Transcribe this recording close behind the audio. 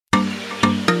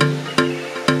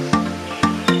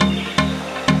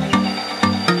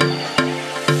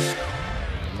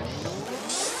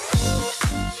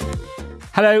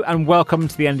Hello and welcome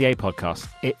to the NDA podcast.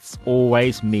 It's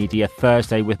always Media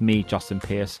Thursday with me, Justin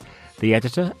Pearce, the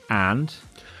editor, and...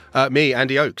 me,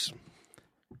 Andy Oakes.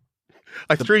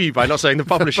 I threw you by not saying the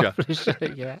publisher.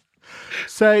 Yeah.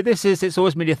 So this is It's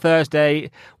Always Media Thursday.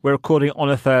 We're recording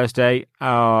on a Thursday.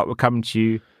 We're coming to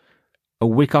you a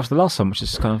week after the last one, which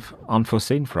is kind of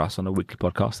unforeseen for us on a weekly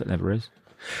podcast. It never is.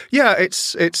 Yeah,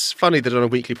 it's funny that on a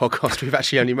weekly podcast we've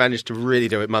actually only managed to really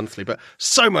do it monthly, but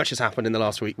so much has happened in the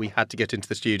last week. We had to get into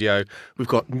the studio. We've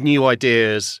got new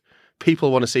ideas.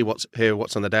 People want to see what's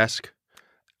on the desk.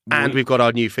 And we've got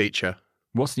our new feature.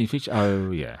 What's the new feature? Oh,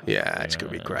 yeah. Yeah, it's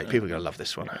going to be great. People are going to love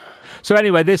this one. So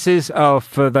anyway, this is,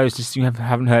 for those who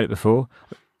haven't heard it before,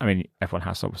 I mean, everyone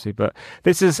has, obviously, but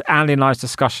this is Andy and I's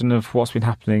discussion of what's been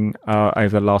happening over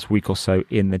the last week or so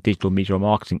in the digital media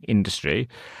marketing industry.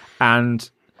 And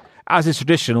as is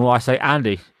traditional, I say,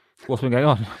 Andy, what's been going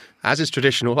on? As is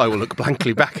traditional, I will look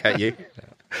blankly back at you.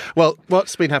 Well,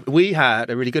 what's been happening? We had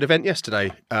a really good event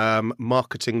yesterday,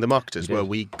 Marketing the Marketers, where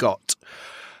we got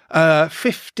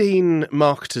 15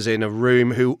 marketers in a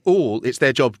room who it's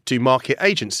their job to market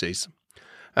agencies.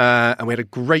 And we had a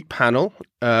great panel,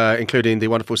 including the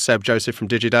wonderful Seb Joseph from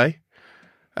Digiday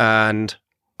and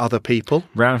other people.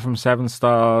 Rana from Seven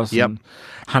Stars, yep. And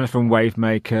Hannah from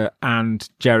Wavemaker, and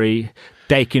Jerry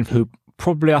Dakin, who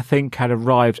probably, I think, had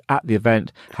arrived at the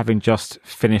event having just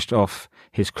finished off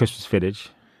his Christmas village.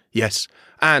 Yes,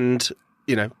 and,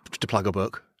 to plug a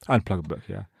book. And plug a book,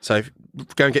 yeah. So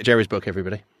go and get Jerry's book,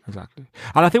 everybody. Exactly.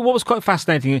 And I think what was quite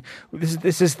fascinating,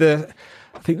 this is the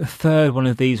third one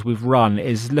of these we've run,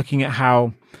 is looking at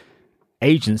how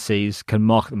agencies can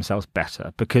market themselves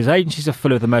better, because agencies are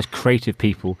full of the most creative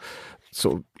people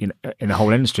sort of in the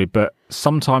whole industry, but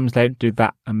sometimes they don't do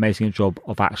that amazing job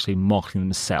of actually marketing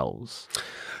themselves.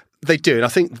 They do, and I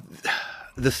think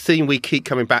the theme we keep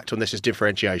coming back to on this is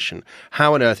differentiation.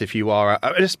 How on earth, if you are,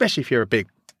 and especially if you're a big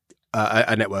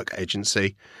a network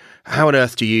agency, how on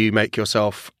earth do you make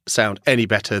yourself sound any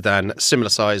better than a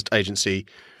similar-sized agency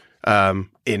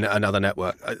in another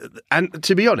network? And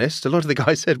to be honest, a lot of the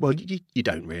guys said, well, you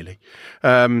don't really.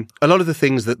 A lot of the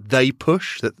things that they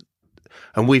push,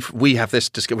 and we've had this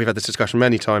discussion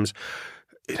many times.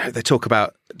 They talk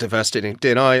about diversity and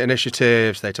D&I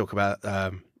initiatives. They talk about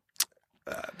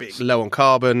being low on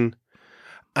carbon,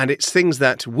 and it's things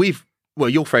that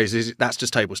your phrase is that's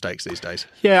just table stakes these days.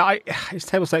 Yeah, it's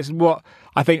table stakes. And what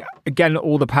I think, again,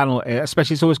 all the panel,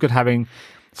 especially, it's always good having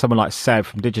someone like Seb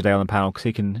from Digiday on the panel, because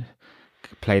he can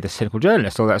play the cynical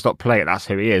journalist, or that's not play it, that's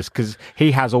who he is, because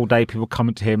he has all day people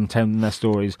coming to him, telling them their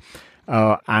stories,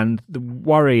 and the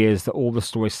worry is that all the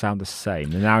stories sound the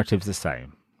same, the narrative's the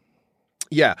same.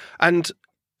 Yeah, and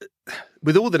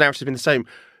with all the narratives being the same,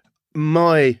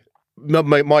 my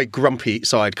grumpy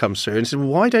side comes through and says,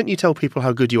 why don't you tell people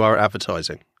how good you are at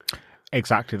advertising?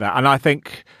 Exactly that. And I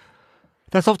think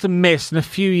that's often missed. And a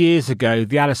few years ago,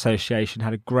 the Ad Association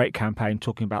had a great campaign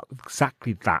talking about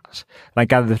exactly that. They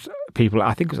gathered people,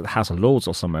 I think it was at the House of Lords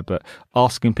or somewhere, but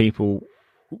asking people,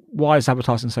 why is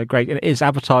advertising so great? And it is.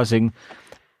 Advertising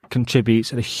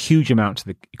contributes a huge amount to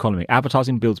the economy.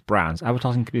 Advertising builds brands.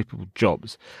 Advertising gives people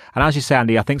jobs. And as you say,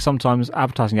 Andy, I think sometimes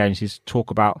advertising agencies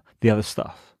talk about the other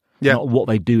stuff. Yeah. Not what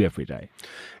they do every day.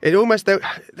 It almost,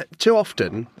 too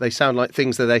often, they sound like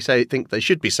things that they think they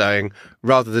should be saying,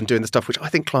 rather than doing the stuff which I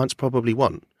think clients probably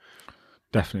want.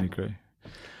 Definitely agree.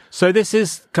 So this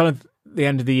is kind of the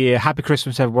end of the year. Happy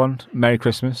Christmas, everyone. Merry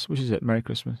Christmas. Which is it? Merry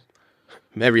Christmas.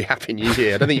 Merry Happy New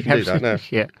Year. I don't think you can do that, no.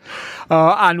 Yeah.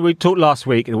 And we talked last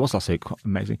week, it was last week,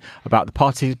 amazing, about the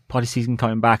party season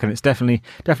coming back, and it's definitely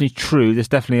true. There's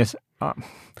definitely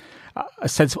a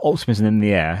sense of optimism in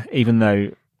the air, even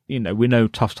though we know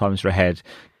tough times are ahead.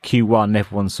 Q1,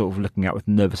 everyone's sort of looking at with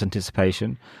nervous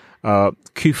anticipation.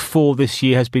 Q4 this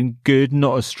year has been good,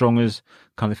 not as strong as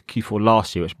kind of Q4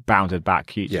 last year, which bounded back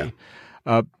hugely.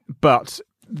 Yeah. But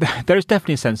there is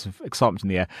definitely a sense of excitement in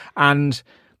the air. And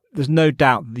there's no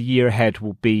doubt the year ahead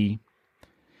will be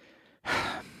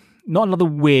not another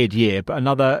weird year, but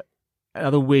another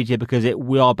weird year because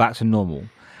we are back to normal.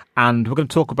 And we're going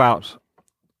to talk about,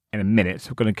 in a minute,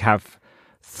 we're going to have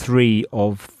three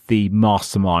of the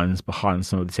masterminds behind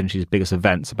some of this industry's biggest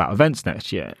events about events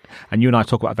next year. And you and I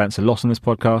talk about events a lot on this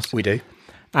podcast. We do.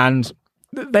 And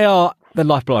they are the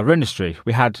lifeblood of our industry.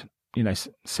 We had,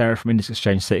 Sarah from Index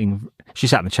Exchange she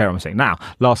sat in the chair I'm sitting now,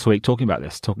 last week talking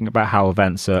about how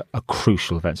events are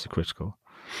crucial, events are critical.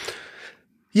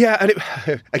 Yeah,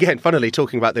 and again, funnily,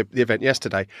 talking about the event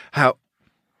yesterday, how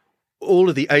all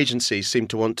of the agencies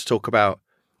seemed to want to talk about,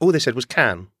 all they said was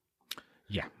can.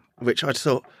 Yeah. Which I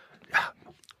thought,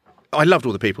 I loved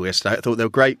all the people yesterday. I thought they were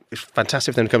great. It's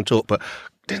fantastic for them to come talk, but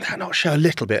did that not show a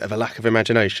little bit of a lack of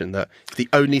imagination that if the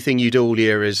only thing you do all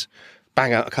year is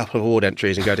bang out a couple of award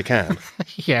entries and go to Cannes?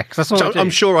 Yeah, because that's what I'm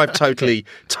sure I've that's a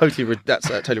totally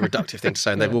reductive thing to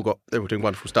say, and they're all doing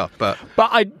wonderful stuff. But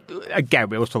again,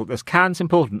 we always talk this. Cannes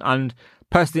important, and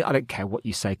personally, I don't care what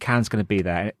you say. Cannes going to be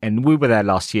there, and we were there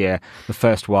last year, the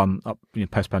first one up,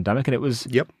 post pandemic, and it was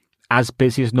as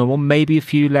busy as normal. Maybe a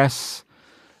few less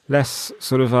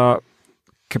sort of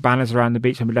cabanas around the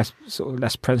beach, and less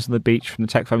presence on the beach from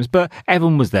the tech firms, but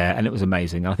everyone was there, and it was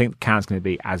amazing. I think Cannes going to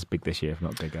be as big this year, if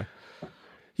not bigger.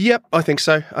 Yep, I think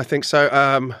so. I think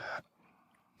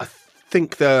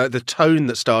the tone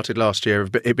that started last year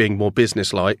of it being more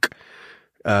business-like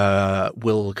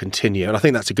will continue, and I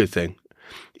think that's a good thing.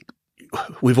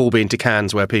 We've all been to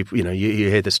Cannes where people, you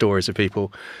hear the stories of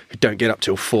people who don't get up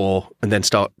till 4 and then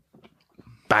start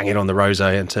banging on the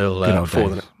rosé until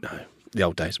 4. The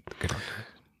old days. Good old days.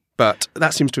 But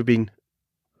that seems to have been,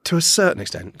 to a certain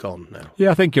extent, gone now.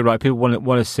 Yeah, I think you're right. People want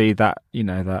to see that,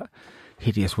 that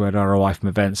hideous word ROI from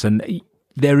events, and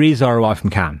there is ROI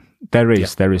from Cannes. There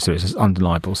is. It's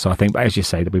undeniable. So I think, as you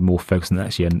say, there'll be more focus on that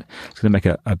next year, and it's going to make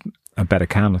a better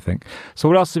Cannes, I think. So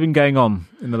what else has been going on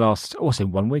in the last, also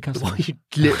 1 week? Well, you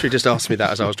literally just asked me that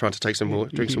as I was trying to drink some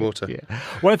water. Yeah.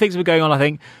 One of the things that's been going on, I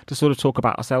think, to sort of talk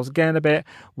about ourselves again a bit,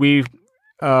 we've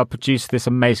produced this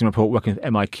amazing report working with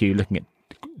MIQ, looking at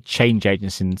change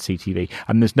agents in CTV,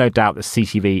 and there's no doubt that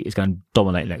CTV is going to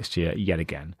dominate next year yet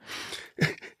again.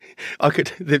 Our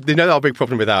big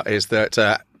problem with that is that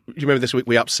you remember this week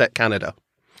we upset Canada.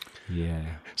 Yeah.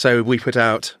 So we put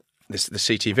out the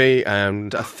CTV,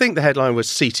 and I think the headline was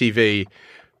CTV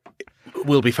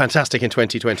will be fantastic in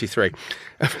 2023.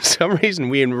 For some reason,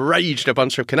 we enraged a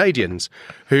bunch of Canadians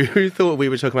who thought we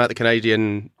were talking about the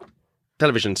Canadian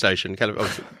television station,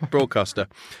 broadcaster,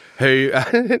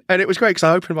 and it was great because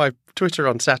I opened my Twitter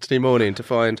on Saturday morning to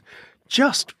find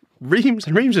just reams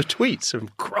and reams of tweets from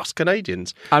cross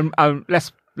Canadians.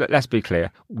 Let's be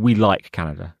clear, we like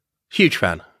Canada. Huge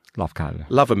fan. Love Canada.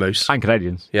 Love a moose. And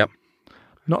Canadians. Yep.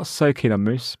 Not so keen on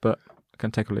moose, but I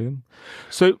can take a look at them.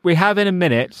 So we have in a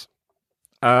minute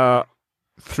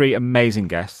 3 amazing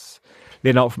guests.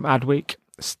 Leonard from Adweek,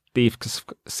 Steve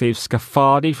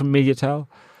Scafardi from Mediatel,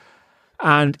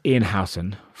 and Ian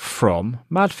Houghton from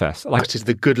Madfest. That is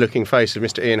the good-looking face of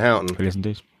Mr. Ian Houghton. It is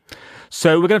indeed.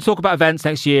 So we're going to talk about events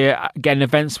next year. Again,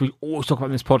 events we always talk about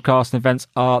in this podcast, and events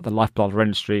are the lifeblood of our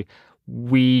industry.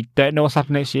 We don't know what's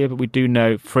happening next year, but we do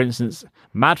know, for instance,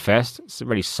 Madfest, it's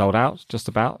already sold out just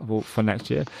about for next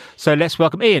year. So let's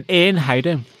welcome Ian. Ian, how you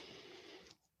doing?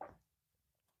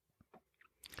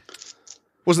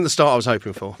 Wasn't the start I was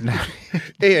hoping for. No.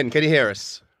 Ian, can you hear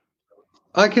us?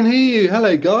 I can hear you.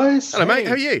 Hello, guys. Hello, mate.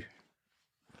 How are you?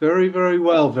 Very, very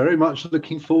well. Very much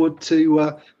looking forward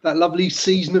to that lovely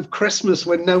season of Christmas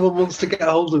when no one wants to get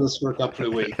hold of us for a couple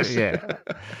of weeks. Yeah.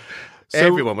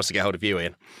 Everyone wants to get hold of you,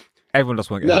 Ian. Everyone does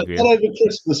want to get hold of you. Not over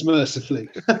Christmas, mercifully.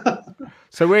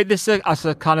 So this is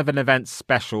a kind of an event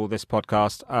special, this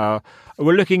podcast.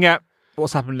 We're looking at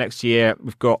what's happening next year.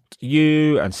 We've got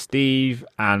you and Steve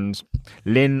and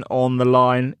Lynn on the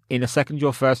line. In a second,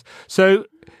 you're first. So,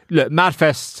 look,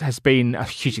 Madfest has been a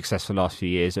huge success for the last few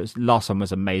years. Last one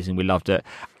was amazing. We loved it.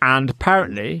 And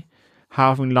apparently,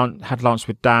 having had lunch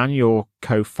with Dan, your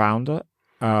co-founder,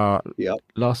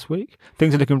 last week,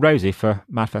 things are looking rosy for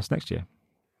Madfest next year.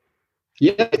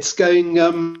 Yeah, it's going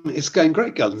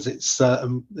great guns.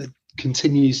 It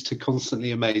continues to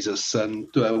constantly amaze us, and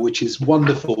which is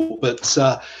wonderful. But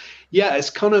it's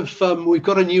kind of we've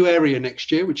got a new area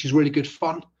next year, which is really good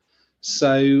fun.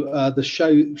 So the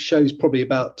show's probably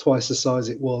about twice the size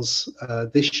it was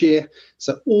this year.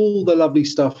 So all the lovely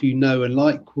stuff you know and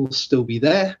like will still be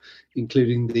there,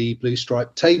 including the blue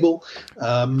stripe table.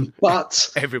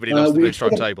 But everybody loves the blue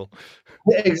stripe table.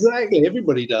 Yeah, exactly,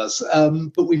 everybody does.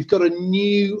 But we've got a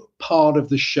new part of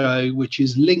the show which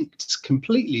is linked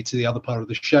completely to the other part of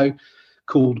the show,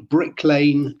 called Brick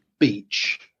Lane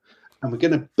Beach, and we're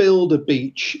going to build a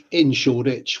beach in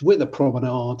Shoreditch with a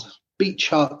promenade, beach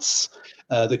huts.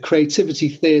 The Creativity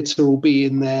Theatre will be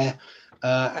in there,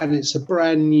 and it's a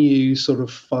brand new sort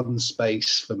of fun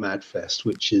space for Madfest,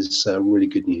 which is really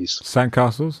good news.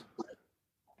 Sandcastles?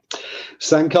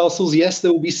 Sandcastles, yes,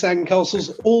 there will be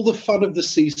sandcastles. All the fun of the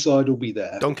seaside will be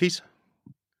there. Donkeys?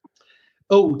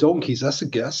 Oh, donkeys. That's a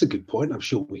good point. I'm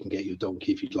sure we can get you a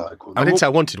donkey if you'd like one. I didn't say I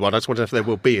wanted one. I just wondered if there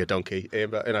will be a donkey.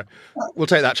 But, we'll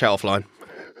take that chat offline.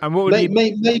 And what would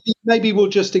maybe we'll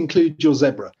just include your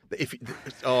zebra.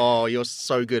 You're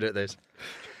so good at this.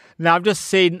 Now, I've just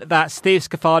seen that Steve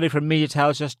Scafardi from Mediatel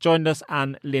has just joined us,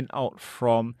 and Lynn Alt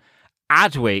from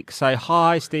Adweek. So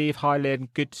hi, Steve. Hi, Lynn.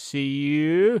 Good to see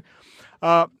you.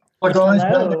 Hi, guys.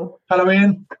 Hello. Hello,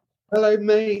 Ian. Hello,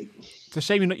 mate. It's a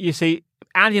shame you see,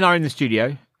 Andy and I are in the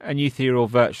studio, and you three are all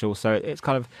virtual, so it's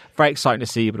kind of very exciting to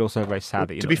see you, but also very sad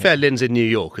that you're To not be here. fair, Lynn's in New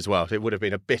York as well. So it would have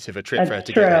been a bit of a trip for her That's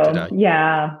to true. get here today.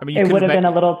 Yeah, I mean, you it could would have have been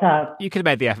a little tough. You could have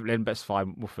made the effort, Lynn, but it's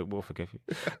fine. We'll forgive you.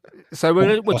 So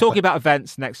we're talking about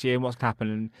events next year and what's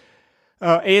happening.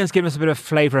 Ian's given us a bit of a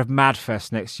flavour of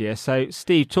Madfest next year. So,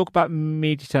 Steve, talk about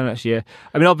MediaTel next year.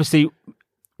 I mean, obviously,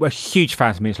 we're huge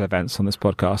fans of MediaTel events on this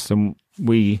podcast, and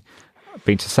we have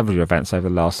been to several of your events over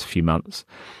the last few months.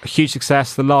 A huge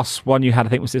success. The last one you had, I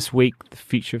think, was this week, The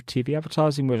Future of TV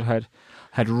Advertising, which I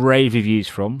had rave reviews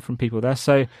from people there.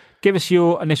 So give us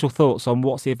your initial thoughts on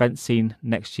what's the event scene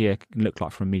next year can look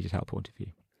like from a MediaTel point of view.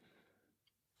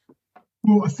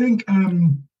 Well, I think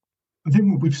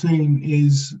what we've seen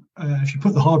is if you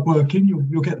put the hard work in,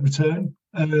 you'll get the return.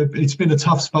 It's been a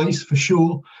tough space for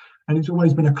sure, and it's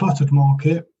always been a cluttered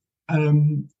market.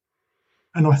 And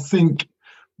I think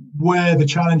where the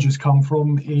challenges come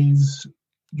from is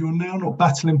you're now not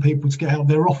battling people to get out of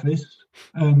their office.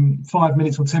 5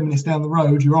 minutes or 10 minutes down the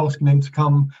road, you're asking them to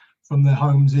come from their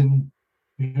homes in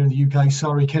the UK,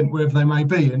 Surrey, Kent, wherever they may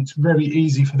be. And it's very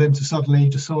easy for them to suddenly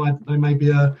decide that they may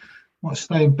be might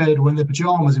stay in bed or in their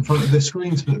pajamas in front of their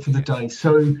screens for the day.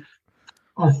 So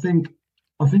I think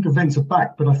events are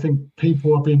back, but I think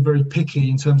people are being very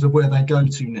picky in terms of where they go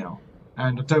to now.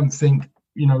 And I don't think,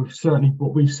 certainly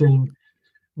what we've seen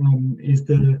is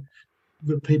that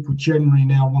people generally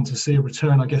now want to see a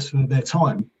return, I guess, for their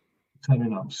time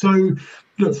turning up. So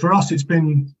look, for us, it's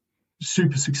been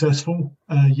super successful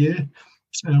year.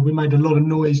 We made a lot of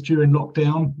noise during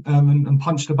lockdown and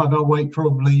punched above our weight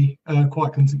probably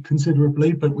quite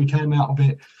considerably, but we came out of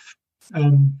it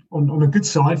on a good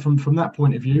side from that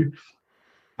point of view.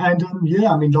 And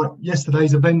like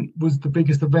yesterday's event was the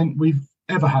biggest event we've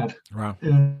ever had. Wow.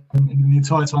 In the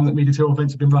entire time that MediaTel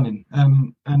events have been running.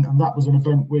 And that was an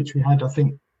event which we had, I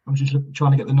think, I'm just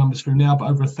trying to get the numbers through now, but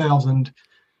over 1,000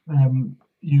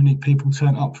 unique people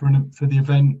turned up for the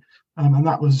event, and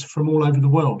that was from all over the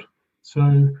world.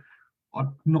 So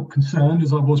I'm not concerned,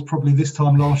 as I was probably this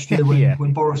time last year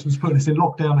when Boris was putting us in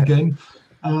lockdown again.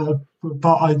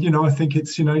 But I think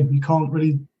it's, you can't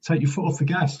really take your foot off the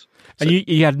gas. And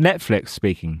you had Netflix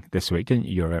speaking this week, didn't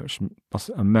you? Which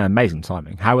was amazing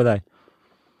timing. How were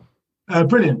they?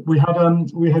 Brilliant. We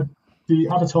had the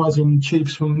advertising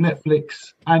chiefs from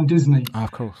Netflix and Disney,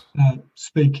 of course,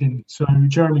 speaking. So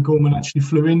Jeremy Gorman actually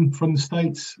flew in from the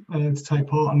States to take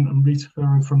part, and Rita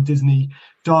Ferro from Disney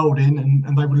dialed in,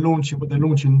 and they were launching what they're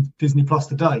launching Disney Plus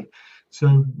today.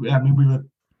 So we were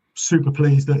super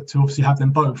pleased to obviously have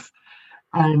them both.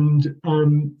 And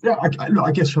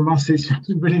I guess from us, it's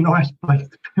a really nice place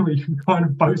to be. You can kind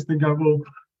of boast and go, well,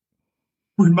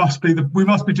 we must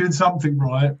be doing something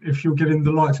right if you're getting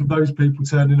the likes of those people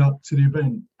turning up to the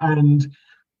event. And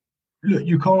look,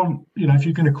 you can't, if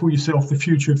you're going to call yourself the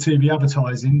future of TV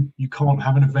advertising, you can't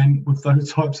have an event with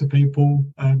those types of people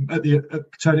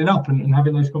turning up and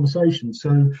having those conversations.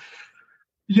 So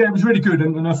yeah, it was really good.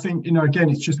 And I think, again,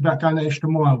 it's just about going the extra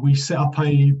mile. We set up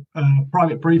a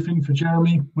private briefing for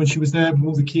Jeremy when she was there with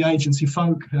all the key agency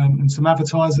folk and some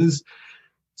advertisers.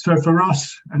 So for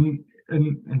us, and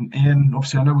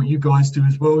obviously I know what you guys do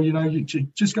as well, it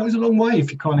just goes a long way if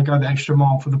you kind of go the extra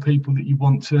mile for the people that you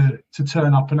want to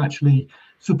turn up and actually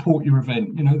support your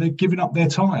event. They're giving up their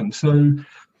time. So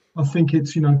I think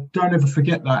it's, don't ever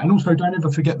forget that. And also don't ever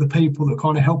forget the people that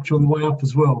kind of helped you on the way up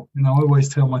as well. I always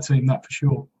tell my team that for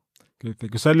sure.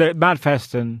 Good. So look,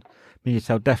 Madfest and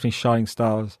MediaTel definitely shining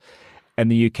stars in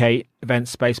the UK event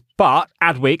space. But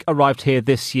Adweek arrived here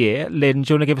this year. Lynn,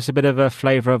 do you want to give us a bit of a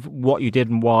flavour of what you did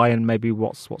and why, and maybe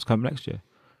what's coming next year?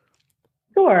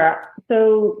 Sure.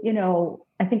 So,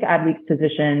 I think Adweek's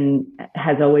position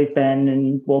has always been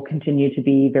and will continue to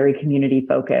be very community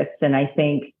focused. And I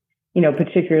think,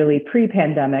 particularly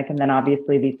pre-pandemic, and then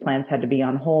obviously these plans had to be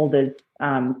on hold, as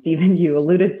Stephen, you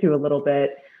alluded to a little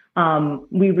bit.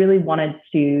 We really wanted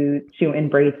to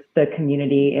embrace the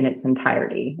community in its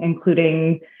entirety,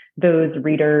 including those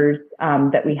readers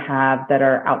that we have that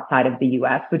are outside of the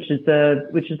U.S., which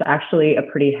is actually a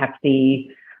pretty hefty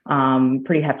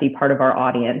part of our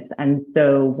audience. And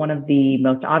so one of the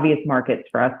most obvious markets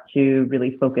for us to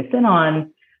really focus in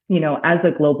on, as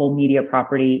a global media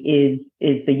property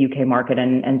is the UK market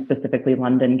and specifically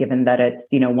London, given that it's,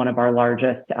 one of our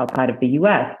largest outside of the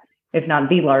US, if not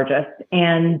the largest.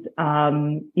 And,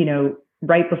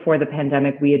 right before the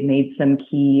pandemic, we had made some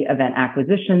key event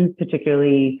acquisitions,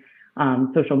 particularly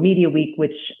Social Media Week,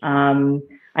 which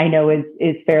I know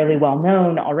is fairly well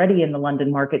known already in the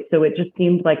London market. So it just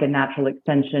seemed like a natural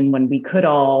extension when we could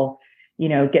all,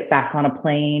 get back on a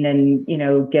plane and,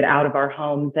 get out of our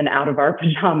homes and out of our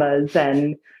pajamas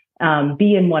and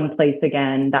be in one place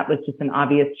again. That was just an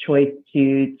obvious choice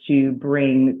to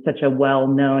bring such a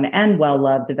well-known and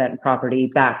well-loved event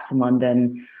property back to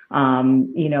London,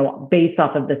 based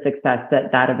off of the success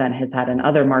that event has had in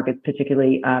other markets,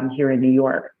 particularly here in New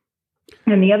York.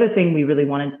 And the other thing we really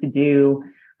wanted to do,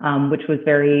 which was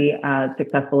very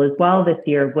successful as well this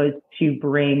year, was to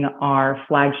bring our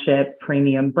flagship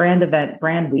premium brand event,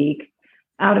 Brand Week,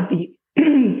 out of the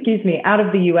out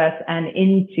of the US and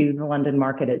into the London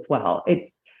market as well.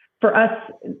 It's for us,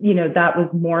 that was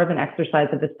more of an exercise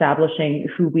of establishing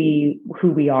who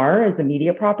we are as a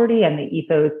media property and the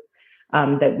ethos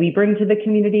that we bring to the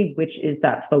community, which is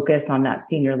that focus on that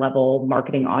senior level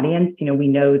marketing audience. We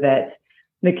know that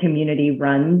the community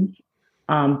runs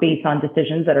based on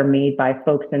decisions that are made by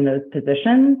folks in those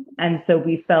positions. And so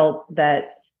we felt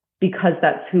that because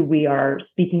that's who we are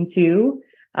speaking to,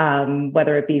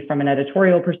 whether it be from an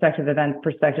editorial perspective, events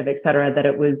perspective, et cetera, that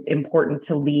it was important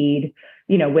to lead,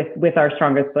 with our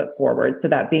strongest foot forward. So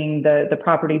that being the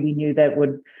property we knew that was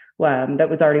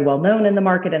already well known in the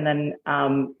market, and then,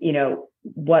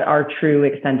 what our true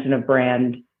extension of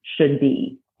brand should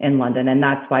be in London. And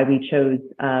that's why we chose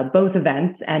both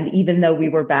events. And even though we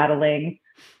were battling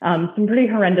some pretty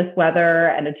horrendous weather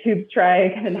and a tube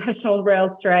strike and a national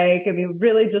rail strike, we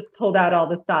really just pulled out all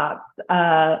the stops.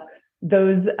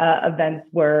 Those events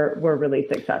were really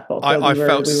successful. So I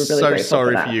felt really so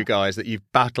sorry for you guys that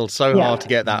you've battled so hard to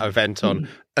get that event on,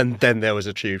 and then there was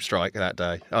a tube strike that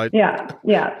day. But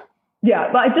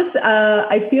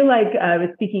I feel like I was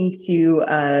speaking to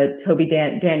Toby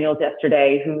Daniels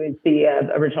yesterday, who is the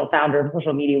original founder of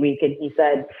Social Media Week, and he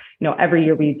said, every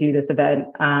year we do this event,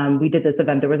 we did this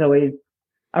event, there was always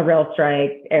a rail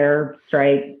strike, air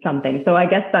strike, something. So I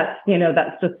guess that's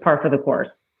just par for the course.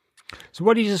 So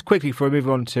what do you just quickly, before we move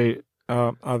on to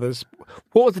others,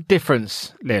 what was the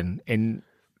difference, Lynn, in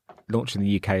launching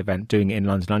the UK event, doing it in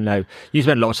London? I know you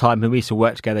spent a lot of time, when we used to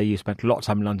work together, you spent a lot of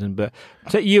time in London, but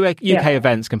so UK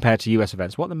events compared to US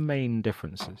events, what are the main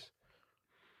differences?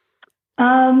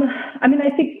 I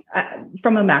think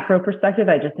from a macro perspective,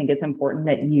 I just think it's important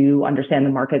that you understand the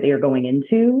market that you're going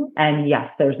into. And yes,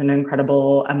 there's an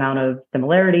incredible amount of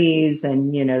similarities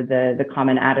and, the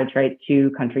common adage, right?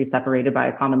 Two countries separated by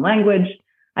a common language,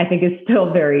 I think is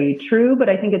still very true, but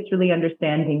I think it's really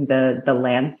understanding the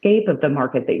landscape of the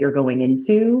market that you're going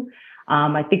into.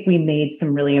 I think we made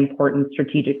some really important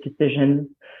strategic decisions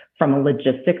from a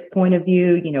logistics point of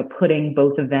view, putting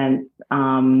both events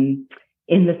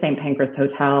in the St. Pancras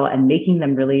Hotel and making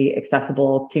them really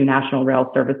accessible to national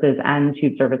rail services and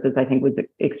tube services, I think was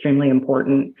extremely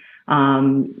important.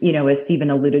 As Stephen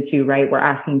alluded to, right, we're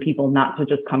asking people not to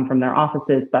just come from their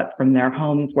offices, but from their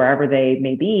homes, wherever they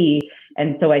may be.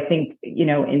 And so I think,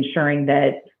 ensuring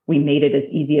that we made it as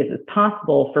easy as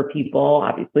possible for people,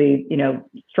 obviously,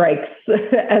 strikes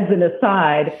as an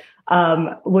aside,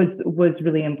 was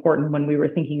really important when we were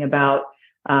thinking about,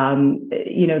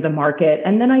 the market.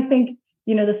 And then I think,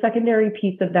 the secondary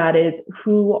piece of that is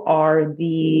who are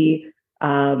the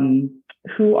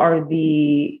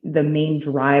main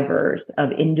drivers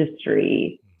of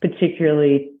industry,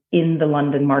 particularly in the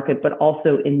London market, but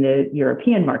also in the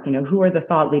European market. Who are the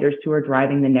thought leaders who are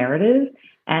driving the narrative?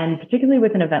 And particularly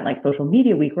with an event like Social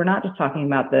Media Week, we're not just talking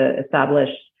about the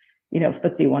established,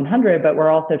 FTSE 100, but we're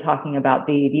also talking about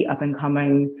the up and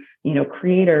coming,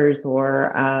 creators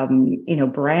or,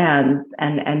 brands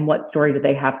and what story do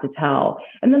they have to tell.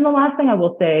 And then the last thing I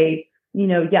will say,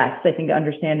 yes, I think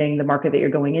understanding the market that you're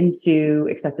going into,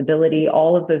 accessibility,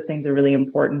 all of those things are really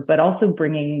important, but also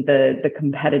bringing the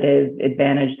competitive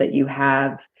advantage that you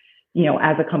have,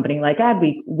 as a company like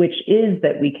Adweek, which is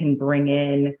that we can bring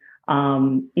in,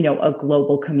 a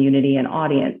global community and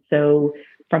audience. So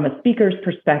from a speaker's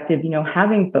perspective,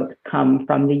 having folks come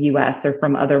from the US or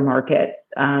from other markets,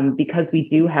 because we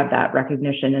do have that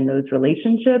recognition in those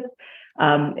relationships,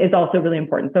 is also really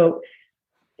important. So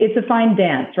it's a fine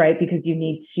dance, right? Because you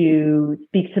need to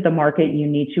speak to the market. You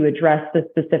need to address the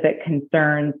specific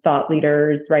concerns, thought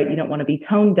leaders, right? You don't want to be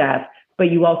tone deaf, but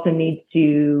you also need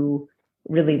to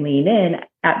really lean in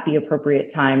at the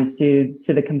appropriate time to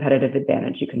the competitive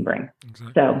advantage you can bring.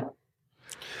 Exactly. So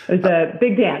it was a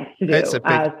big dance to do,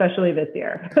 especially this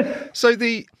year. So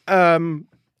the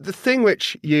thing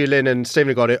which you, Lynn, and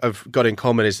Stephen have got in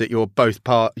common is that you both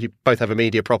have a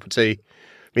media properties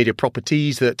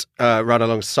that run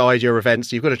alongside your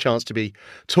events. You've got a chance to be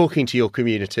talking to your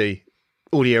community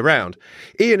all year round.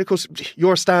 Ian, of course,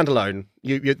 you're a standalone.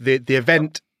 The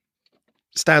event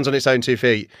stands on its own 2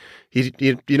 feet.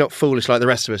 You're not foolish like the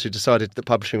rest of us who decided that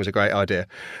publishing was a great idea.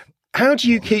 How do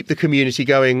you keep the community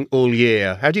going all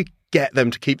year? How do you get them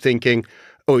to keep thinking,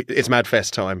 oh, it's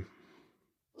MadFest time?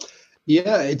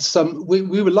 Yeah, it's we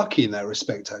were lucky in that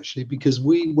respect, actually, because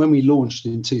when we launched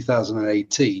in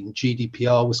 2018,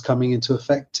 GDPR was coming into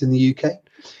effect in the UK.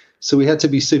 So we had to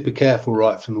be super careful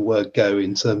right from the word go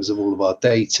in terms of all of our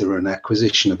data and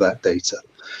acquisition of that data.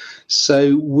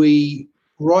 So we,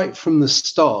 right from the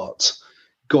start,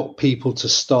 got people to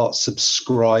start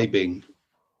subscribing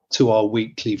to our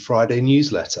weekly Friday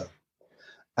newsletter.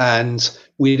 And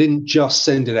we didn't just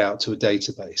send it out to a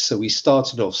database. So we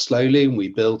started off slowly, and we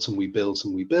built and we built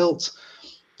and we built.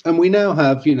 And we now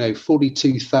have,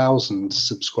 42,000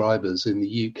 subscribers in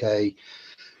the UK,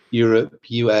 Europe,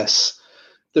 US,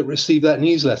 that receive that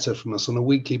newsletter from us on a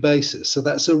weekly basis. So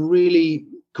that's a really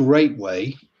great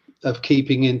way of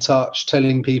keeping in touch,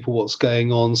 telling people what's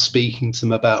going on, speaking to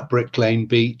them about Brick Lane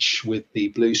Beach with the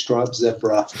Blue Stripe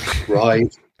Zebra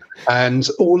ride, and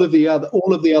all of the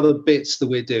other bits that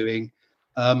we're doing.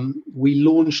 We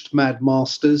launched Mad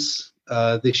Masters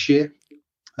this year,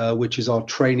 which is our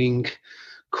training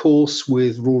course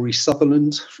with Rory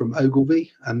Sutherland from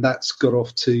Ogilvy, and that's got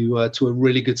off to a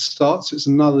really good start. So it's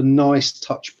another nice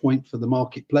touch point for the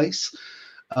marketplace.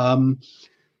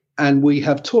 And we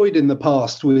have toyed in the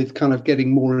past with kind of getting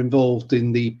more involved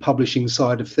in the publishing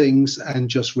side of things, and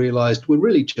just realized we're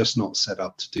really just not set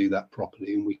up to do that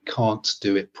properly, and we can't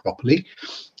do it properly.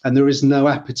 And there is no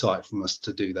appetite from us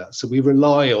to do that. So we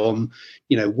rely on,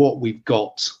 what we've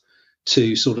got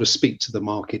to sort of speak to the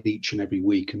market each and every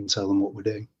week and tell them what we're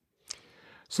doing.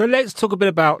 So let's talk a bit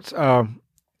about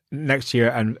next year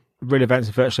and real events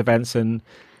and virtual events. And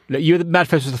look,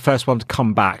 MadFest was the first one to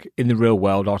come back in the real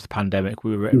world after the pandemic.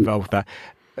 We were involved with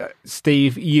that.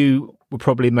 Steve, you were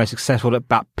probably most successful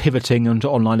about pivoting onto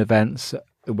online events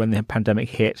when the pandemic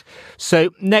hit. So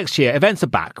next year, events are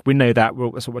back. We know that.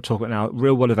 That's what we're talking about now.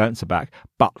 Real world events are back.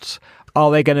 But are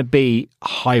they going to be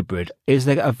hybrid? Is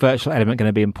there a virtual element going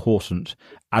to be important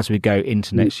as we go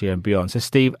into next year and beyond? So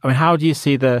Steve, how do you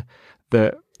see the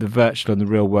virtual and the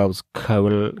real worlds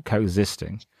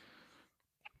coexisting?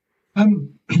 Do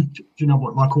you know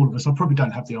what? Like all of us, I probably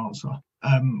don't have the answer.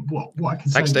 What I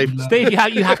can Thanks, say, Steve. Steve, you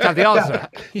have to have the answer.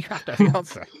 You have to have the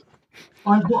answer.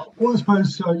 I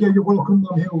suppose, you're welcome.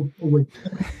 I'm here all week.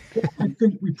 What I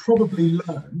think we probably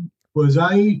learned was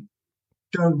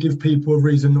don't give people a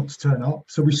reason not to turn up.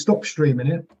 So we stopped streaming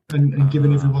it and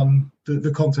giving everyone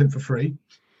the content for free.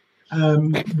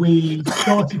 We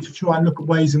started to try and look at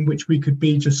ways in which we could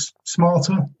be just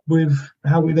smarter with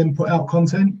how we then put out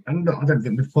content. And I don't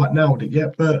think we've quite nailed it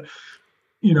yet, but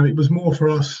it was more for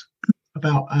us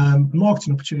about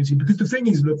marketing opportunity. Because the thing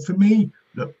is, for me,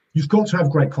 you've got to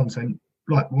have great content.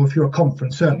 If you're a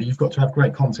conference, certainly you've got to have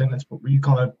great content. That's what you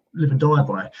kind of live and die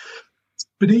by.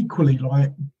 But equally,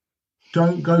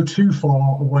 don't go too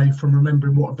far away from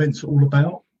remembering what events are all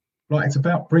about. It's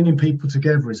about bringing people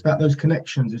together. It's about those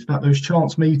connections. It's about those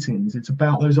chance meetings. It's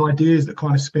about those ideas that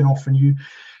kind of spin off, and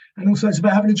also it's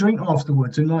about having a drink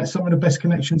afterwards. And some of the best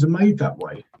connections are made that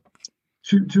way.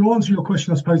 To answer your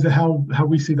question, I suppose, how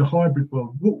we see the hybrid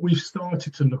world, what we've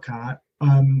started to look at,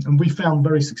 and we found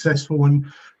very successful, and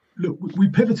look, we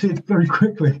pivoted very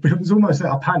quickly, but it was almost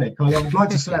out of panic. I'd like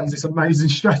to say it was this amazing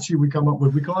strategy we come up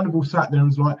with. We kind of all sat there and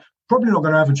was like, probably not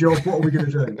going to have a job. What are we going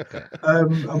to do?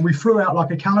 And we threw out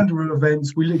a calendar of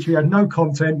events. We literally had no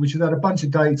content. We just had a bunch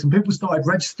of dates, and people started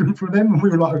registering for them. And we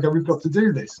were like, okay, we've got to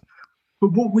do this.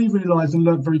 But what we realised and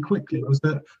learned very quickly was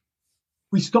that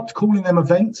we stopped calling them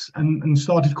events and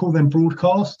started calling them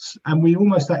broadcasts. And we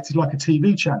almost acted like a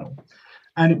TV channel.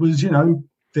 And it was,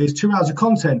 there's 2 hours of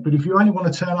content, but if you only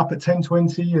want to turn up at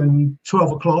 10:20 and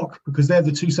 12 o'clock, because they're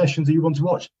the 2 sessions that you want to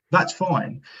watch, that's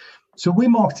fine. So we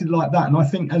marketed like that. And I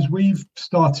think as we've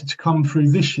started to come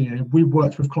through this year, we've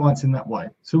worked with clients in that way.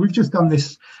 So we've just done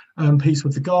this piece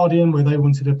with The Guardian where they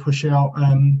wanted to push out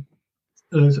some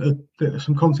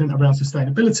content around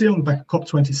sustainability on the back of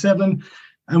COP27.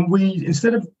 And we,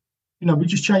 instead of, we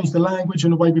just changed the language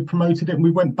and the way we promoted it. And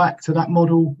we went back to that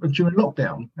model of during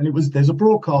lockdown. And it was, there's a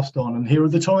broadcast on, and here are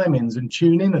the timings, and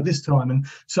tune in at this time, and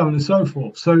so on and so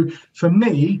forth. So for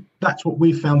me, that's what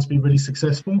we've found to be really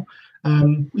successful.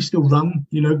 We still run,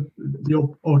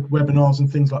 the odd webinars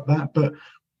and things like that, but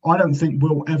I don't think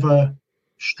we'll ever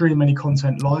stream any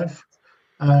content live.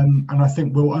 And I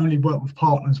think we'll only work with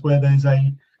partners where there's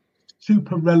a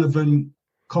super relevant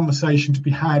conversation to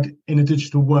be had in a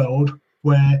digital world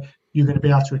where you're going to be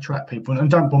able to attract people, and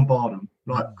don't bombard them,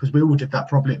 because we all did that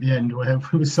probably at the end where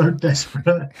we were so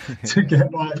desperate to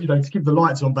get to keep the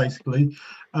lights on, basically.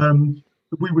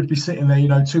 we would be sitting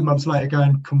there, 2 months later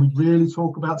going, can we really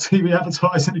talk about TV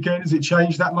advertising again? Has it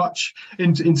changed that much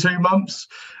in 2 months?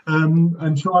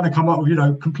 And trying to come up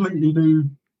with, completely new,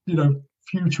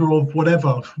 future of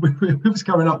whatever we was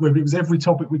coming up with. It was every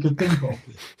topic we could think of.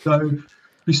 So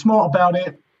be smart about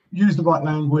it, use the right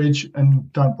language,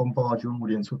 and don't bombard your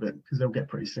audience with it, because they'll get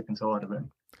pretty sick and tired of it.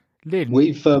 Lynn,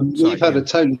 We've had a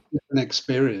totally different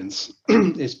experience.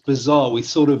 It's bizarre. We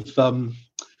sort of,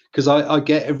 because I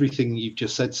get everything you've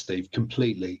just said, Steve,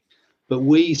 completely. But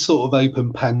we sort of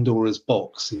opened Pandora's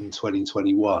box in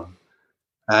 2021,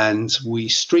 and we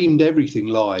streamed everything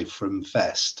live from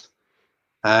Fest.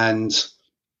 And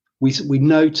we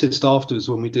noticed afterwards,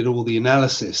 when we did all the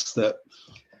analysis, that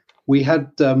we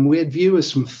had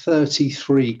viewers from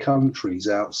 33 countries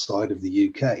outside of the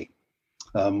UK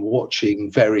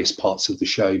watching various parts of the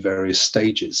show, various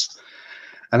stages.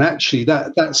 And actually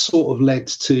that sort of led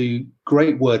to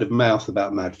great word of mouth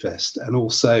about MadFest, and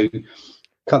also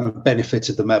kind of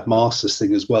benefited the Mad Masters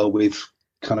thing as well, with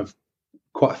kind of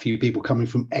quite a few people coming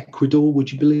from Ecuador,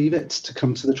 would you believe it, to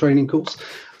come to the training course.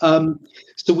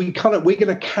 So we're going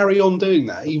to carry on doing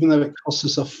that, even though it costs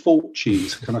us a fortune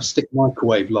to kind of stick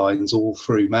microwave lines all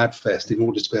through MadFest in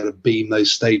order to be able to beam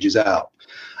those stages out.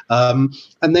 And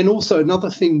then also another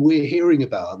thing we're hearing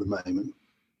about at the moment,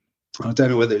 I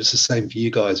don't know whether it's the same for you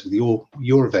guys with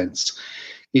your events,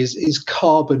 is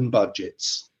carbon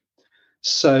budgets.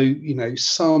 So,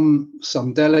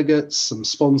 some delegates, some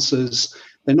sponsors,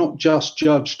 they're not just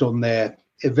judged on their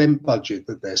event budget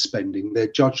that they're spending, they're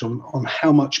judged on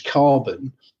how much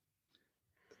carbon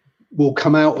will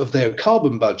come out of their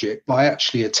carbon budget by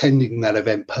actually attending that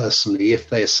event personally, if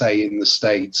they're, say, in the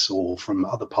States or from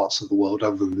other parts of the world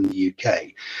other than the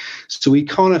UK. So we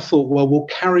kind of thought, well, we'll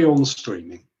carry on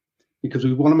streaming, because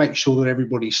we want to make sure that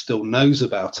everybody still knows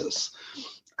about us.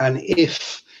 And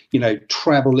if,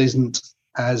 travel isn't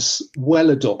as well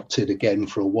adopted again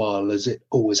for a while as it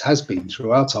always has been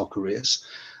throughout our careers,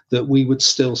 that we would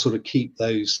still sort of keep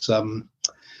those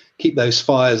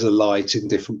fires alight in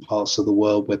different parts of the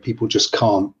world where people just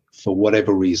can't, for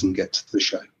whatever reason, get to the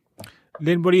show.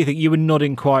 Lynn, what do you think? You were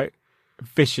nodding quite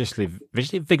vigorously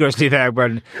there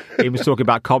when he was talking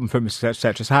about carbon footprints,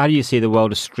 etc. So how do you see the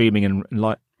world of streaming and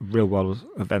like real world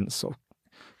events sort of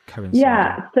coincide?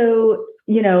 Yeah, so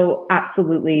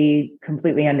absolutely,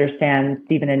 completely understand,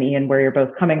 Stephen and Ian, where you're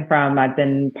both coming from. I've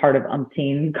been part of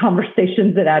umpteen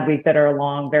conversations at Adweek that are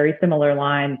along very similar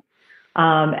lines.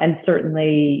 And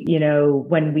certainly,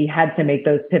 when we had to make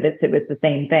those pivots, it was the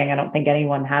same thing. I don't think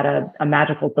anyone had a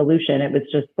magical solution. It was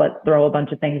just, let's throw a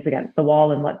bunch of things against the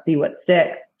wall and let's see what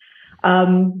sticks.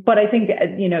 But I think,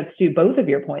 to both of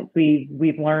your points,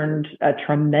 we've learned a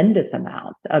tremendous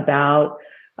amount about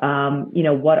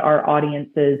what our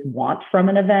audiences want from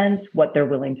an event, what they're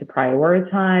willing to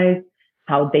prioritize,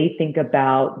 how they think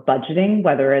about budgeting,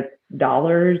 whether it's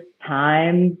dollars,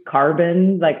 time,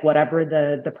 carbon, like whatever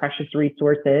the precious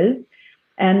resource is,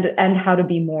 and how to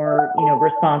be more,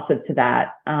 responsive to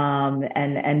that,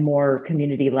 and more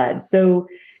community led. So,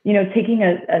 taking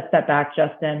a step back,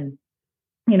 Justin,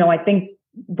 I think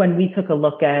when we took a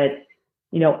look at,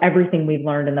 everything we've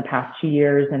learned in the past 2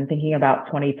 years and thinking about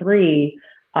 23,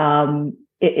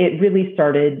 it really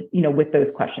started, with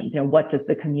those questions. What does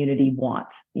the community want,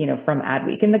 from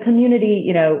Adweek? And the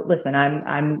community, listen,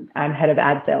 I'm head of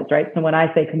ad sales, right? So when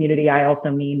I say community, I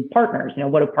also mean partners.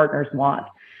 What do partners want,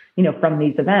 from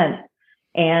these events?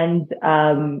 And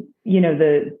the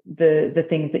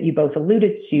things that you both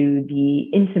alluded to, the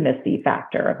intimacy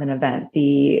factor of an event,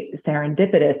 the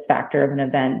serendipitous factor of an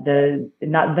event, the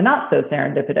not so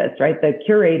serendipitous, right? The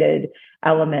curated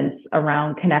elements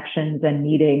around connections and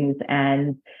meetings,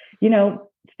 and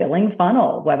filling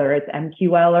funnel, whether it's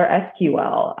MQL or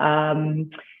SQL,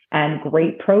 and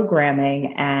great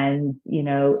programming, and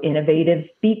innovative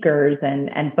speakers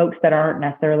and folks that aren't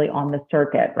necessarily on the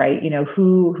circuit, right?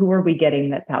 Who are we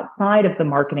getting that's outside of the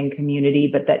marketing community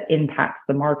but that impacts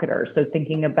the marketer? So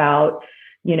thinking about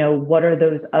what are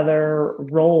those other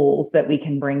roles that we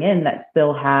can bring in that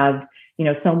still have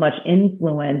so much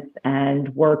influence and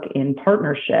work in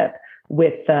partnership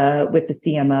with the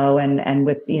CMO and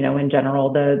with, in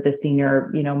general, the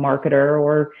senior, marketer,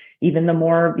 or even the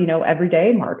more,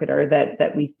 everyday marketer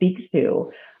that we speak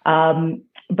to.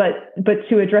 But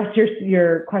to address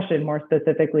your question more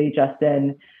specifically,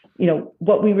 Justin,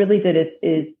 what we really did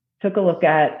is took a look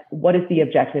at what is the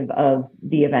objective of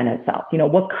the event itself.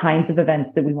 What kinds of events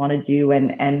do we want to do,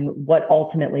 and what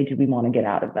ultimately do we want to get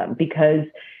out of them? Because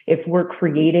if we're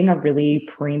creating a really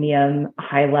premium,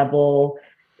 high level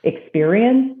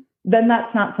experience, then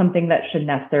that's not something that should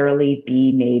necessarily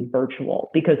be made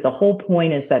virtual, because the whole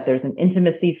point is that there's an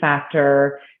intimacy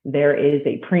factor, there is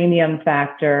a premium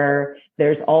factor,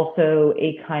 there's also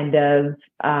a kind of,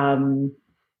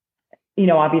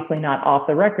 obviously not off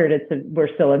the record,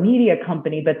 we're still a media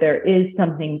company, but there is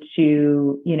something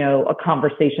to, a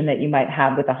conversation that you might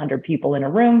have with 100 people in a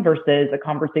room versus a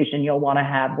conversation you'll want to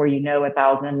have where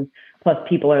 1,000 plus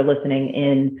people are listening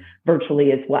in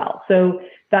virtually as well. So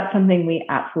that's something we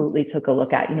absolutely took a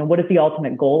look at. What is the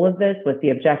ultimate goal of this? What's the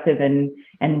objective,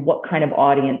 and what kind of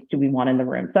audience do we want in the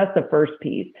room? So that's the first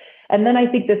piece. And then I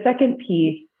think the second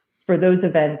piece, for those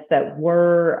events that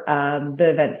were the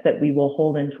events that we will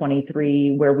hold in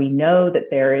 23, where we know that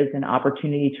there is an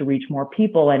opportunity to reach more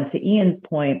people. And to Ian's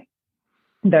point,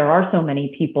 there are so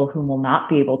many people who will not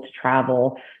be able to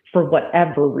travel for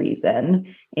whatever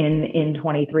reason in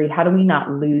 23. How do we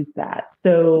not lose that?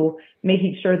 So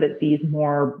making sure that these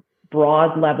more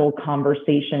broad level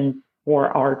conversations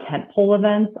for our tentpole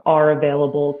events are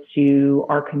available to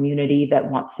our community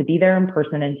that wants to be there in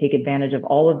person and take advantage of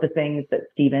all of the things that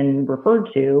Stephen referred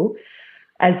to,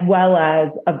 as well as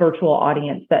a virtual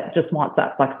audience that just wants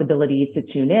that flexibility to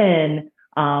tune in,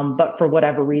 but for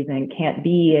whatever reason can't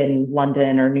be in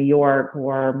London or New York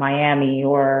or Miami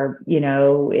or, in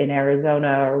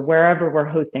Arizona or wherever we're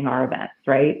hosting our events,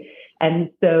 right?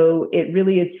 And so it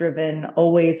really is driven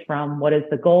always from what is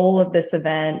the goal of this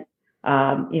event,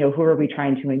 who are we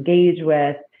trying to engage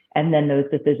with? And then those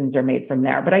decisions are made from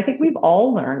there. But I think we've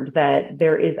all learned that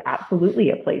there is absolutely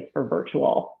a place for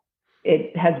virtual.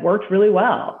 It has worked really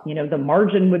well. The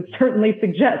margin would certainly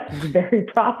suggest it's very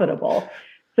profitable.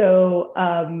 So,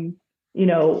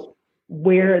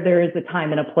 where there is a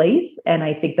time and a place, and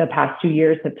I think the past 2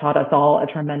 years have taught us all a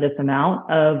tremendous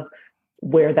amount of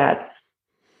where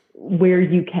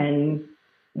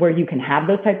you can have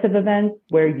those types of events,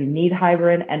 where you need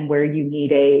hybrid, and where you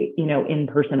need a,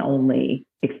 in-person only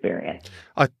experience.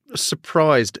 I'm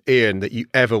surprised, Ian, that you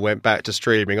ever went back to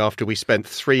streaming after we spent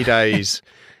 3 days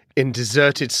in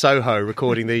deserted Soho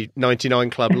recording the 99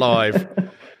 Club Live,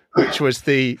 which was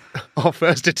our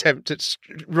first attempt at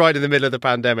right in the middle of the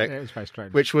pandemic. Yeah, it was very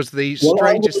strange. Which was the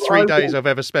strangest 3 days I've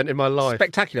ever spent in my life.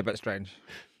 Spectacular, but strange.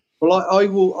 Well,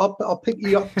 I'll pick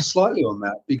you up slightly on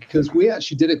that, because we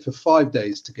actually did it for 5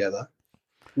 days together.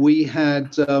 We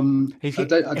had his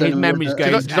memory's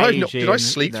going. Did I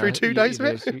sleep through 2 days of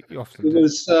it?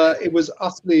 It was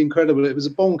utterly incredible. It was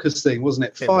a bonkers thing, wasn't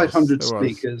it? 500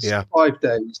 speakers, 5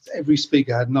 days. Every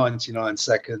speaker had 99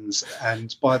 seconds,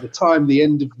 and by the time the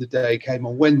end of the day came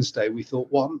on Wednesday, we thought,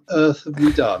 "What on earth have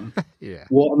we done?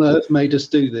 What on earth made us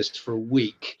do this for a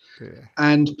week?" Yeah.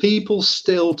 And people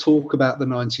still talk about the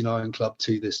 99 Club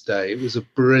to this day. It was a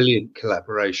brilliant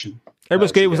collaboration. It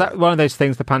was good. It was one of those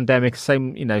things, the pandemic,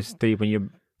 same, Steve, when you're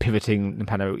pivoting the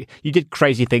pandemic, you did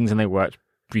crazy things and they worked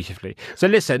beautifully. So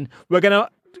listen, we're going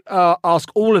to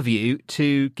ask all of you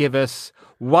to give us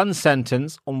one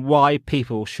sentence on why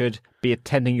people should be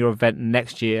attending your event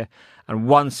next year, and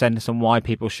one sentence on why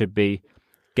people should be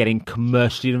getting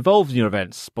commercially involved in your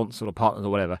events, sponsors or partners or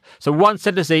whatever. So one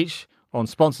sentence each on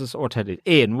sponsors or attendees.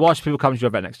 Ian, why should people come to your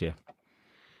event next year?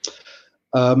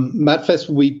 MadFest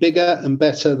will be bigger and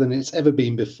better than it's ever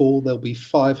been before. There'll be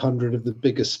 500 of the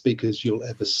biggest speakers you'll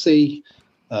ever see.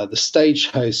 The stage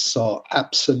hosts are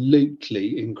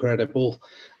absolutely incredible.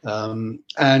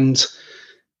 And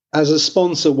as a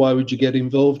sponsor, why would you get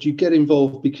involved? You get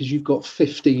involved because you've got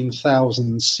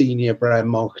 15,000 senior brand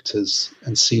marketers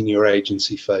and senior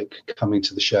agency folk coming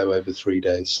to the show over 3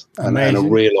 days, and a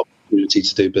real opportunity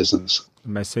to do business.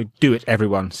 So do it,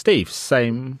 everyone. Steve,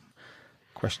 same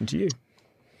question to you.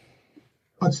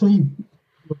 I'd say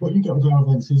what you get with our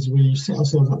events is we set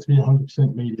ourselves up to be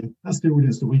 100% media. That's the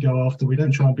audience that we go after. We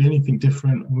don't try and be anything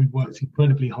different, and we've worked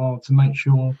incredibly hard to make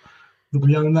sure that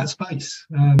we own that space.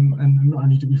 And not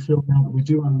only do we feel now that we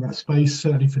do own that space,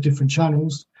 certainly for different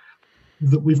channels,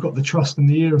 that we've got the trust and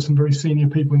the ear of some very senior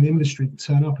people in the industry to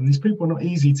turn up. And these people are not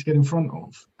easy to get in front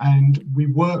of. And we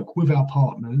work with our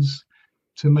partners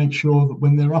to make sure that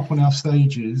when they're up on our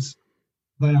stages,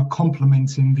 they are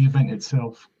complementing the event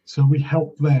itself. So we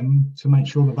help them to make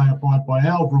sure that they abide by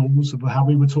our rules of how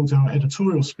we would talk to our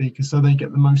editorial speakers, so they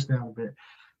get the most out of it.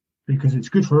 Because it's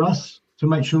good for us to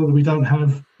make sure that we don't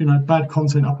have, bad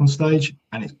content up on stage,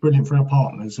 and it's brilliant for our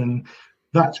partners. And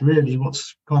that's really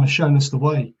what's kind of shown us the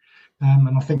way.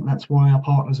 And I think that's why our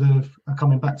partners are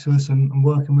coming back to us and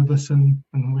working with us. And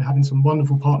we're having some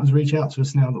wonderful partners reach out to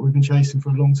us now that we've been chasing for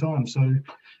a long time. So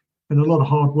been a lot of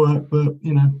hard work, but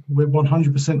we're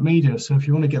 100% media. So if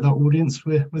you want to get that audience,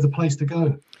 we're the place to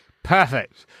go.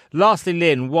 Perfect. Lastly,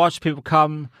 Lynn, why should people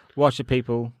come? Why should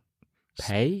people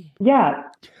pay? Yeah,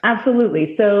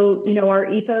 absolutely. So,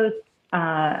 our ethos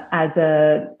as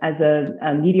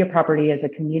a media property, as a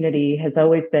community, has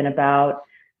always been about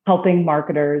helping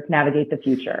marketers navigate the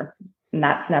future, and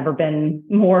that's never been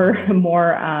more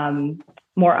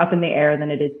up in the air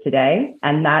than it is today.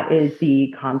 And that is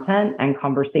the content and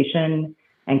conversation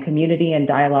and community and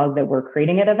dialogue that we're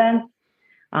creating at events,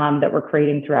 that we're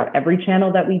creating throughout every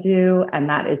channel that we do, and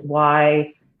that is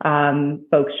why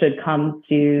folks should come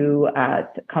to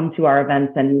our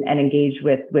events and engage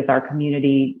with our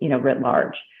community, writ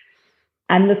large.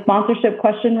 And the sponsorship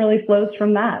question really flows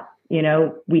from that.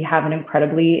 We have an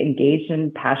incredibly engaged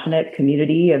and passionate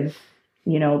community of,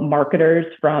 marketers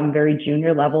from very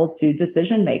junior level to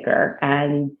decision maker.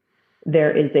 And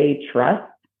there is a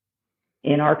trust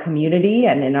in our community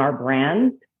and in our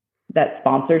brand that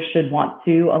sponsors should want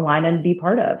to align and be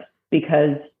part of,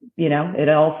 because, it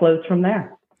all flows from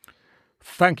there.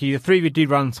 Thank you. The three of you do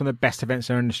run some of the best events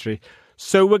in our industry.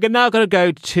 So we're now going to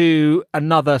go to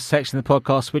another section of the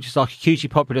podcast, which is our hugely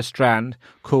popular strand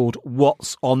called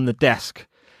What's on the Desk.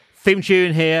 Theme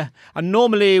tune here. And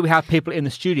normally we have people in the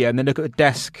studio and they look at the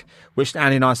desk, which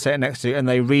Andy and I sit next to, and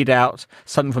they read out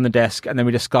something from the desk, and then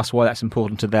we discuss why that's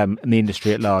important to them and the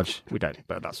industry at large. We don't,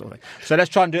 but that sort of thing. So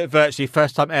let's try and do it virtually,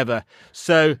 first time ever.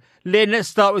 So Lynn, let's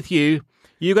start with you.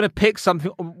 You're going to pick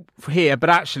something here,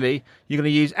 but actually you're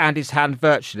going to use Andy's hand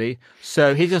virtually.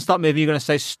 So he's going to start moving. You're going to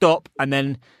say stop, and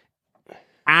then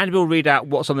Andy will read out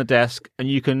what's on the desk, and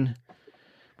you can...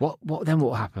 What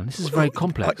will happen? This is very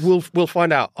complex. We'll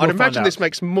find out. I'd imagine this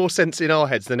makes more sense in our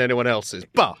heads than anyone else's.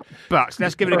 But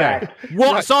let's give it a go.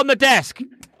 What's on the desk?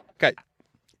 Okay.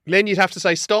 Lynn, you'd have to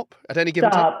say stop at any given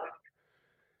time.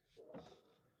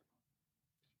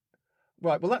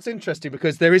 Right, well, that's interesting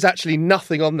because there is actually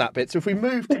nothing on that bit. So if we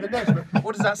move to the next bit,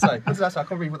 what does that say? I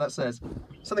can't read what that says.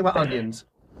 Something about onions.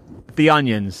 The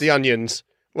onions. The onions.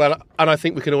 Well, and I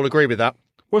think we can all agree with that.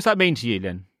 What does that mean to you,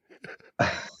 Lynn?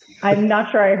 I'm not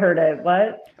sure I heard it.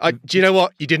 What? Do you know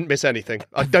what? You didn't miss anything.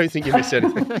 I don't think you missed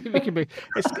anything.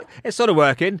 It's sort of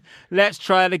working. Let's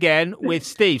try it again with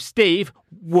Steve. Steve,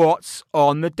 what's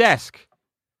on the desk?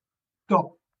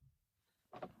 Stop.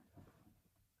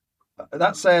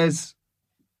 That says...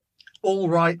 All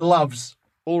Right loves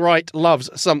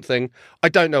something. I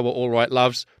don't know what All Right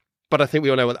loves, but I think we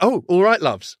all know what... Oh, All Right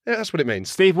loves. Yeah, that's what it means.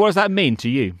 Steve, what does that mean to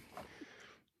you?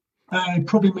 It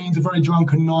probably means a very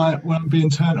drunken night when I'm being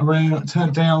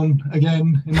turned down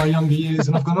again in my younger years,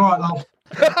 and I've gone, all right, love.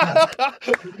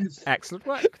 Excellent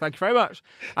work. Thank you very much.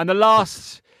 And the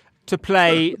last to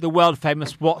play the world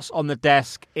famous What's on the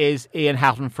Desk is Ian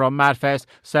Houghton from Madfest.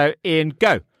 So, Ian,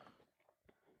 go.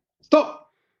 Stop.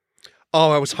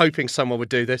 Oh, I was hoping someone would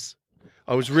do this.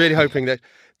 I was really hoping that...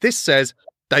 This says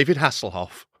David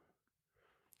Hasselhoff.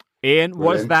 Ian,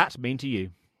 what does that mean to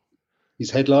you?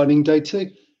 He's headlining day 2.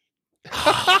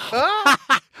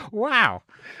 Wow.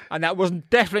 And that was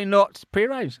definitely not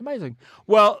prearranged. Amazing.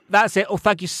 Well, that's it. Well,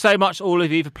 thank you so much, all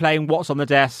of you, for playing What's on the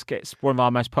Desk. It's one of our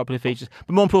most popular features.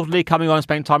 But more importantly, coming on and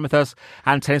spending time with us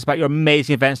and telling us about your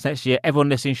amazing events next year. Everyone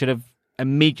listening should have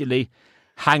immediately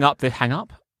hang up.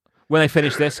 When they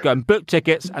finish this, go and book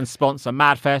tickets and sponsor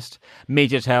Madfest,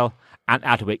 Mediatel, and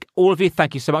Adweek. All of you,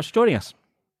 thank you so much for joining us.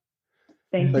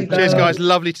 Thank you. Cheers, guys.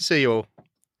 Lovely to see you all.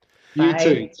 You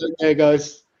too. Take care,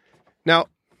 guys. Now,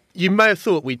 you may have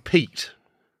thought we'd peaked.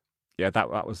 Yeah, that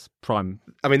was prime.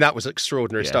 I mean, that was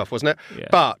extraordinary stuff, wasn't it? Yeah.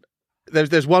 But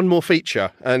there's one more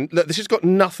feature. And look, this has got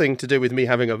nothing to do with me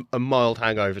having a mild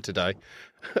hangover today.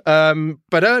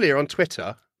 But earlier on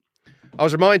Twitter, I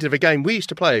was reminded of a game we used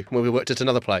to play when we worked at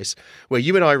another place, where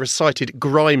you and I recited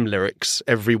grime lyrics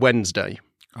every Wednesday.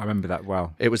 I remember that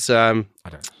well. It was... I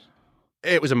don't.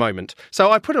 It was a moment.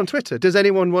 So I put on Twitter, does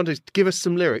anyone want to give us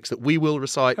some lyrics that we will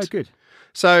recite? Oh, good.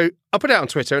 So I put it out on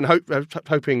Twitter and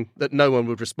hoping that no one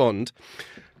would respond.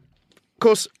 Of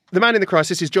course, the man in the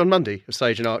crisis is John Mundy of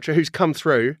Sage and Archer, who's come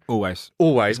through Always,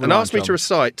 and asked me to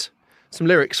recite some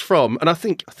lyrics from, and I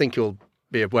think you'll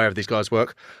be aware of these guys'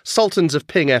 work, Sultans of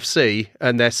Ping FC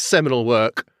and their seminal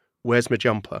work, Where's My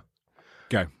Jumper?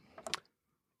 Go.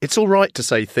 It's all right to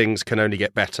say things can only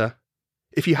get better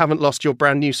if you haven't lost your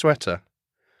brand new sweater.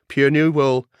 Pure new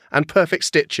wool and perfect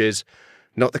stitches,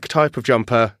 not the type of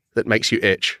jumper that makes you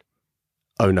itch.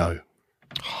 Oh no.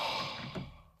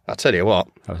 I'll tell you what.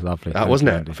 That was lovely. That wasn't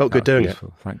it? I felt good doing it.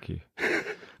 Thank you.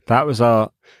 That was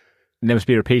our never to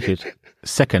be repeated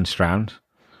second strand,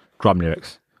 drum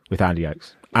lyrics with Andy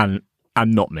Oakes. And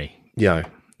not me. Yeah.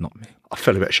 Not me. I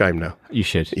feel a bit ashamed now. You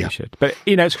should. Yeah. You should. But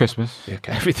it's Christmas.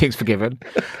 Okay. Everything's forgiven.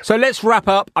 So let's wrap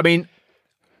up. I mean,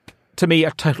 to me,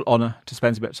 a total honour to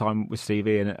spend a bit of time with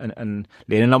Stevie and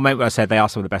Lian. And I remember I said they are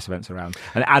some of the best events around.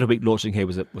 And Adweek launching here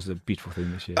was a beautiful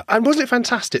thing this year. And wasn't it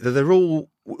fantastic that they're all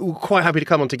quite happy to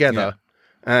come on together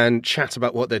and chat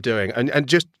about what they're doing? And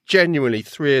just genuinely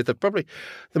three of probably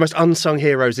the most unsung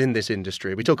heroes in this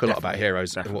industry. We talk a lot about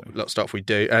heroes and what lot of stuff we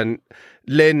do. And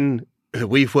Lynn, who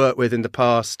we've worked with in the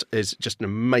past, is just an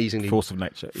amazingly... Force of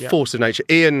nature.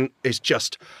 Ian is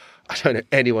just... I don't know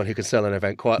anyone who can sell an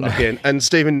event quite like Ian. And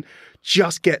Stephen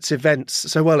just gets events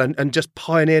so well and just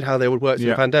pioneered how they would work through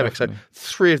the pandemic. Definitely. So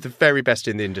three of the very best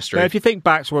in the industry. Now, if you think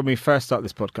back to when we first started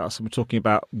this podcast and we're talking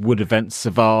about would events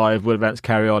survive, would events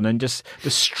carry on, and just the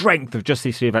strength of just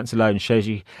these three events alone shows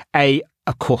you, A,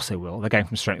 of course they will. They're going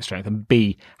from strength to strength, and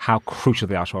B, how crucial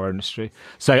they are to our industry.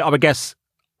 So I would guess,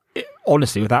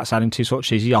 honestly, without sounding too sort of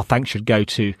cheesy, our thanks should go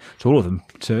to all of them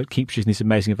to keep producing these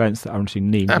amazing events that our industry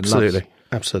needs.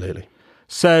 Absolutely.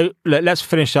 So let's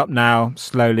finish up now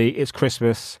slowly. It's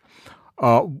Christmas.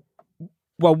 Well,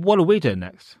 what are we doing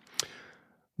next?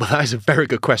 Well, that is a very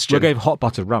good question. We're going for hot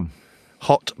buttered rum.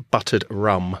 Hot buttered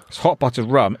rum. So hot buttered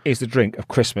rum is the drink of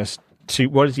Christmas.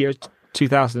 What is the year?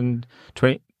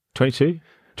 2020? 22?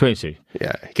 22.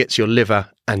 Yeah, it gets your liver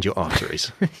and your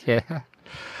arteries. Yeah.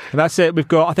 And that's it. We've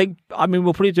got,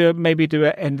 we'll probably do an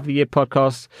end of the year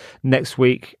podcast next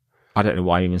week. I don't know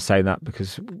why I'm even saying that,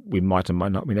 because we might and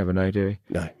might not. We never know, do we?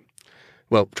 No.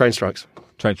 Well, train strikes.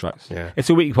 Yeah. It's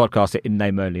a weekly podcast in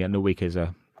name only, and the week is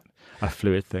a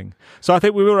fluid thing. So I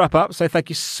think we will wrap up. So thank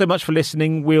you so much for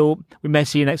listening. We may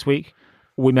see you next week.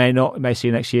 We may not. We may see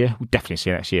you next year. We'll definitely see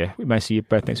you next year. We may see you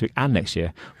both next week and next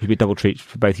year. It'll be a double treat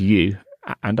for both you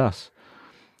and us.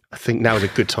 I think now is a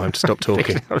good time to stop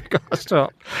talking.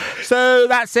 Stop. So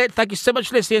that's it. Thank you so much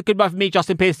for listening. Goodbye from me,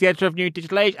 Justin Pearce, the editor of New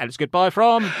Digital Age, and it's goodbye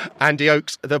from Andy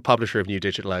Oakes, the publisher of New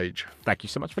Digital Age. Thank you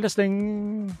so much for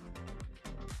listening.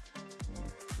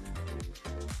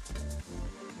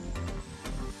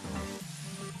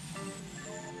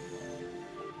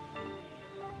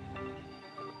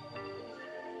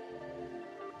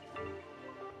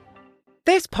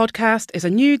 This podcast is a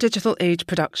New Digital Age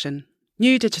production.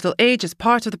 New Digital Age is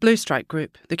part of the Blue Stripe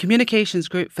Group, the communications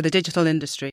group for the digital industry.